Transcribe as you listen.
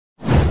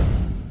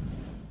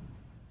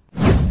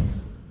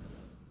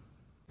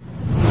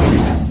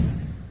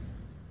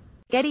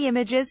Getty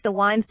Images. The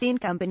Weinstein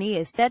Company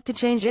is set to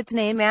change its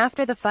name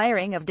after the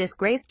firing of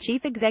disgraced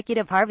chief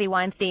executive Harvey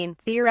Weinstein,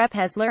 the rep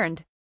has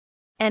learned.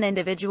 An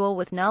individual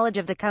with knowledge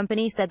of the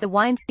company said the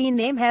Weinstein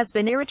name has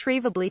been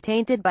irretrievably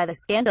tainted by the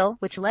scandal,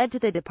 which led to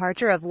the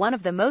departure of one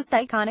of the most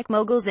iconic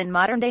moguls in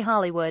modern-day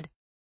Hollywood.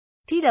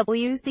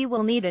 TWC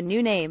will need a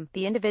new name,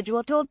 the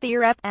individual told the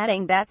rep,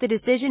 adding that the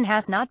decision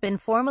has not been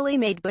formally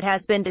made but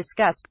has been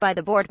discussed by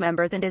the board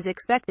members and is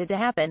expected to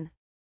happen.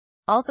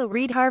 Also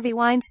read Harvey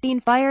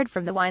Weinstein fired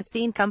from the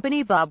Weinstein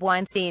Company. Bob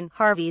Weinstein,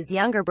 Harvey's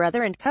younger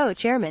brother and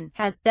co-chairman,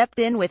 has stepped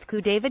in with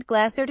David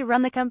Glasser to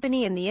run the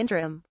company in the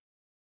interim.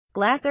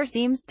 Glasser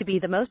seems to be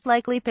the most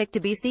likely pick to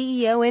be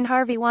CEO in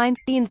Harvey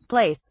Weinstein's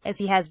place, as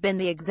he has been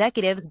the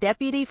executive's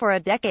deputy for a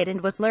decade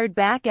and was lured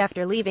back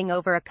after leaving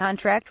over a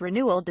contract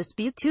renewal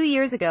dispute 2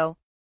 years ago.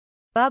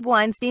 Bob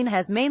Weinstein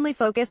has mainly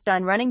focused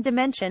on running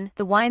Dimension,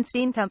 the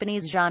Weinstein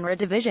Company's genre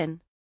division.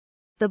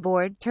 The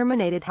board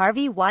terminated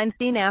Harvey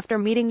Weinstein after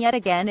meeting yet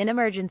again in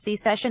emergency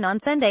session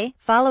on Sunday,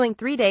 following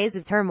 3 days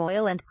of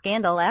turmoil and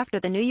scandal after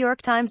the New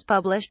York Times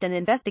published an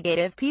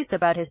investigative piece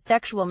about his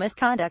sexual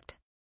misconduct.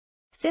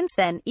 Since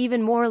then,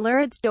 even more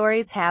lurid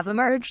stories have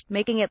emerged,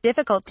 making it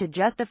difficult to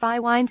justify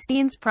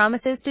Weinstein's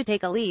promises to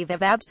take a leave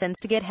of absence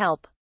to get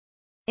help.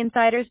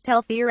 Insiders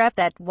tell the rep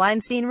that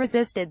Weinstein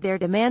resisted their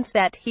demands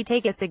that he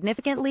take a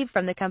significant leave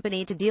from the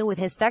company to deal with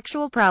his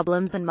sexual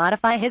problems and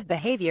modify his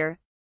behavior.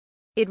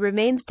 It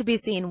remains to be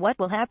seen what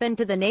will happen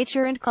to the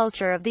nature and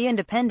culture of the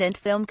independent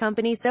film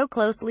company so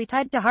closely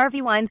tied to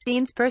Harvey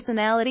Weinstein's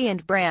personality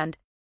and brand.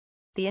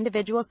 The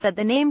individual said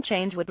the name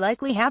change would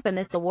likely happen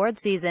this award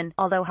season,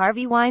 although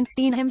Harvey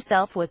Weinstein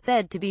himself was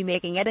said to be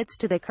making edits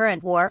to the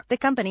current war, the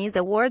company's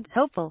awards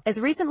hopeful, as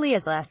recently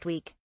as last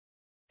week.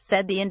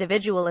 Said the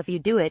individual, "If you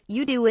do it,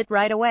 you do it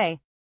right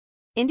away."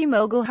 Indie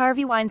mogul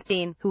Harvey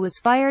Weinstein, who was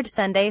fired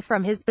Sunday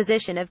from his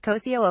position of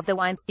co-CEO of the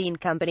Weinstein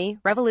Company,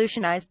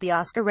 revolutionized the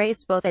Oscar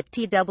race both at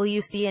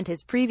TWC and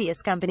his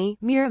previous company,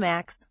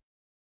 Miramax.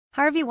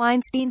 Harvey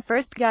Weinstein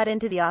first got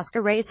into the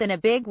Oscar race in a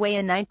big way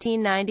in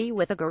 1990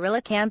 with a guerrilla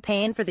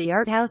campaign for the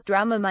art house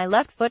drama My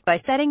Left Foot by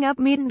setting up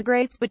meet and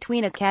greets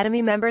between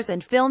Academy members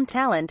and film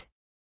talent.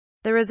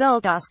 The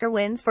result: Oscar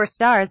wins for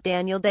stars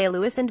Daniel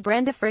Day-Lewis and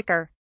Brenda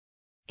Fricker.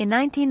 In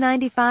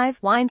 1995,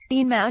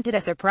 Weinstein mounted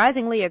a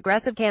surprisingly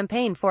aggressive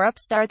campaign for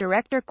upstart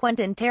director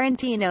Quentin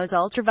Tarantino's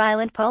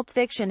ultra-violent Pulp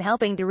Fiction,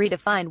 helping to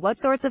redefine what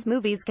sorts of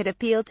movies could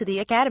appeal to the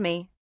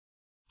Academy.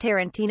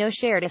 Tarantino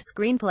shared a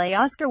screenplay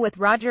Oscar with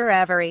Roger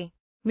Avary.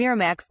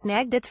 Miramax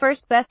snagged its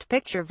first Best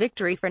Picture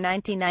victory for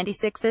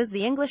 1996's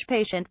The English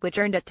Patient, which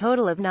earned a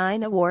total of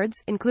 9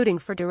 awards, including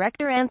for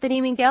director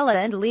Anthony Minghella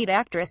and lead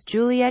actress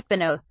Juliette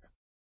Binoche.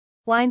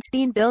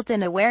 Weinstein built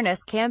an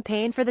awareness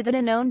campaign for the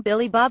then-unknown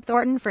Billy Bob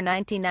Thornton for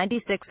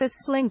 1996's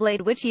Sling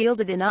Blade, which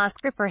yielded an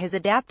Oscar for his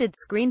adapted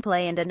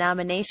screenplay and a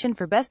nomination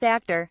for Best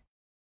Actor.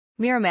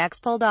 Miramax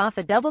pulled off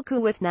a double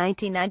coup with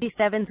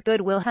 1997's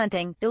Good Will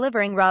Hunting,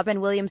 delivering Robin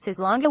Williams his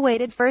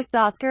long-awaited first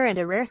Oscar and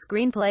a rare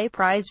screenplay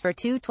prize for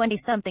two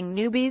 20-something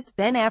newbies,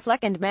 Ben Affleck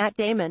and Matt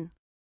Damon.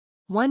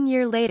 1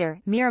 year later,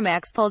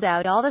 Miramax pulled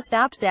out all the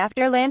stops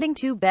after landing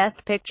 2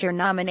 Best Picture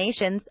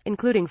nominations,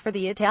 including for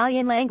the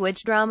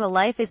Italian-language drama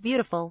Life is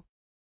Beautiful.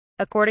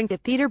 According to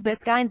Peter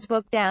Biskine's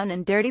book Down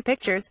and Dirty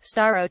Pictures,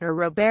 star author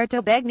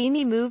Roberto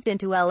Benigni moved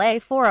into LA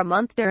for a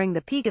month during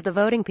the peak of the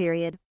voting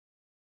period.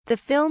 The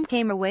film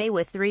came away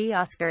with 3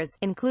 Oscars,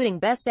 including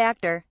Best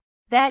Actor.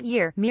 That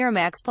year,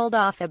 Miramax pulled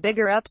off a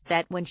bigger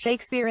upset when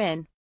Shakespeare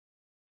in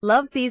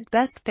Love seized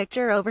Best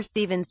Picture over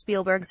Steven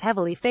Spielberg's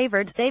heavily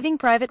favored Saving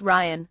Private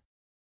Ryan.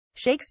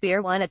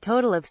 Shakespeare won a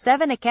total of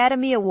 7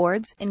 Academy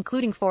Awards,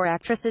 including 4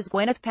 actresses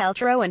Gwyneth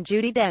Paltrow and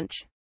Judi Dench.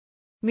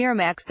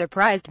 Miramax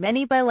surprised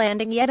many by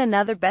landing yet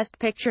another Best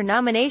Picture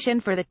nomination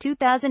for the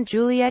 2000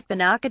 Juliette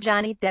Binoche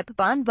Johnny Depp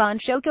Bon Bon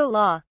Choco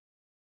Law.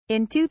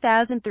 In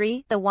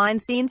 2003, the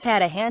Weinsteins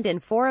had a hand in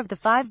 4 of the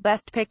 5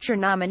 Best Picture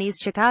nominees: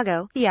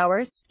 Chicago, The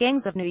Hours,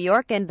 Gangs of New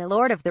York and The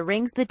Lord of the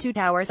Rings: The Two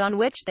Towers, on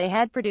which they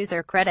had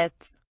producer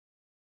credits.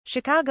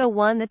 Chicago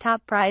won the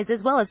top prize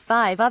as well as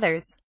 5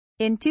 others.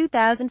 In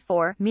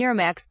 2004,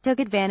 Miramax took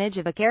advantage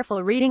of a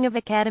careful reading of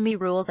Academy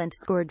rules and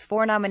scored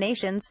 4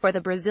 nominations for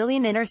the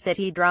Brazilian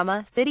inner-city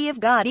drama, City of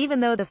God, even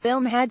though the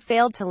film had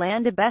failed to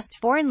land a Best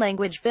Foreign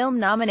Language Film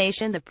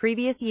nomination the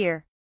previous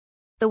year.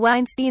 The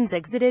Weinsteins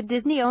exited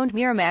Disney-owned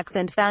Miramax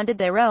and founded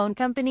their own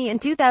company in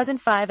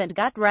 2005 and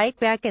got right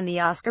back in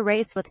the Oscar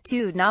race with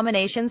 2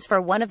 nominations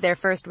for one of their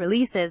first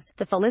releases,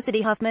 the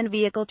Felicity Huffman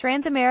vehicle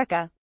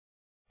Transamerica.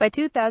 By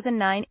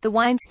 2009, the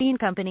Weinstein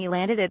Company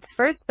landed its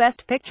first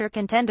Best Picture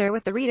contender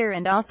with The Reader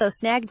and also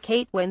snagged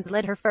Kate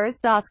Winslet her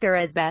first Oscar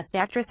as Best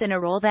Actress in a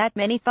role that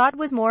many thought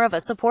was more of a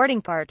supporting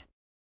part.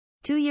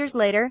 2 years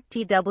later,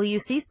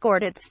 TWC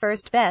scored its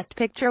first Best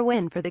Picture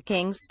win for The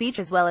King's Speech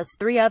as well as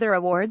 3 other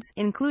awards,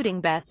 including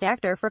Best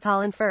Actor for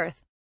Colin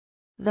Firth.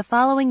 The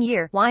following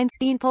year,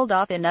 Weinstein pulled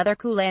off another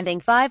coup,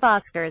 landing 5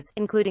 Oscars,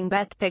 including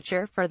Best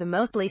Picture for the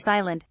mostly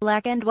silent,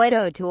 black and white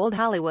ode to Old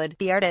Hollywood,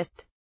 The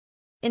Artist.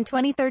 In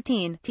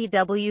 2013,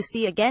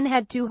 TWC again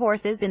had two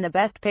horses in the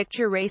Best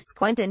Picture race: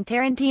 Quentin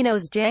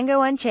Tarantino's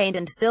Django Unchained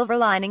and Silver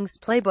Linings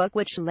Playbook,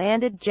 which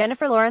landed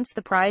Jennifer Lawrence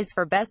the prize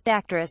for Best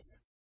Actress.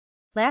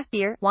 Last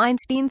year,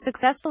 Weinstein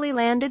successfully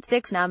landed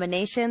 6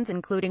 nominations,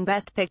 including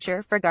Best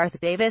Picture for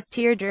Garth Davis'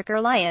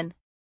 Tearjerker Lion.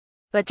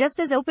 But just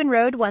as Open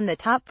Road won the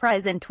top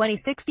prize in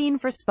 2016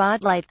 for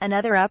Spotlight,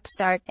 another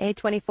upstart,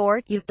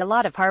 A24, used a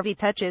lot of Harvey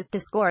touches to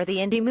score the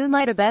indie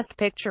Moonlight a Best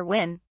Picture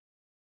win.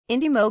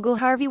 Indie mogul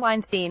Harvey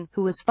Weinstein,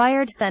 who was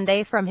fired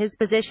Sunday from his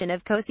position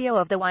of co-CEO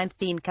of the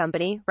Weinstein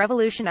Company,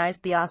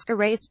 revolutionized the Oscar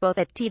race both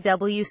at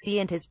TWC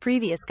and his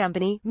previous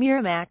company,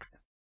 Miramax.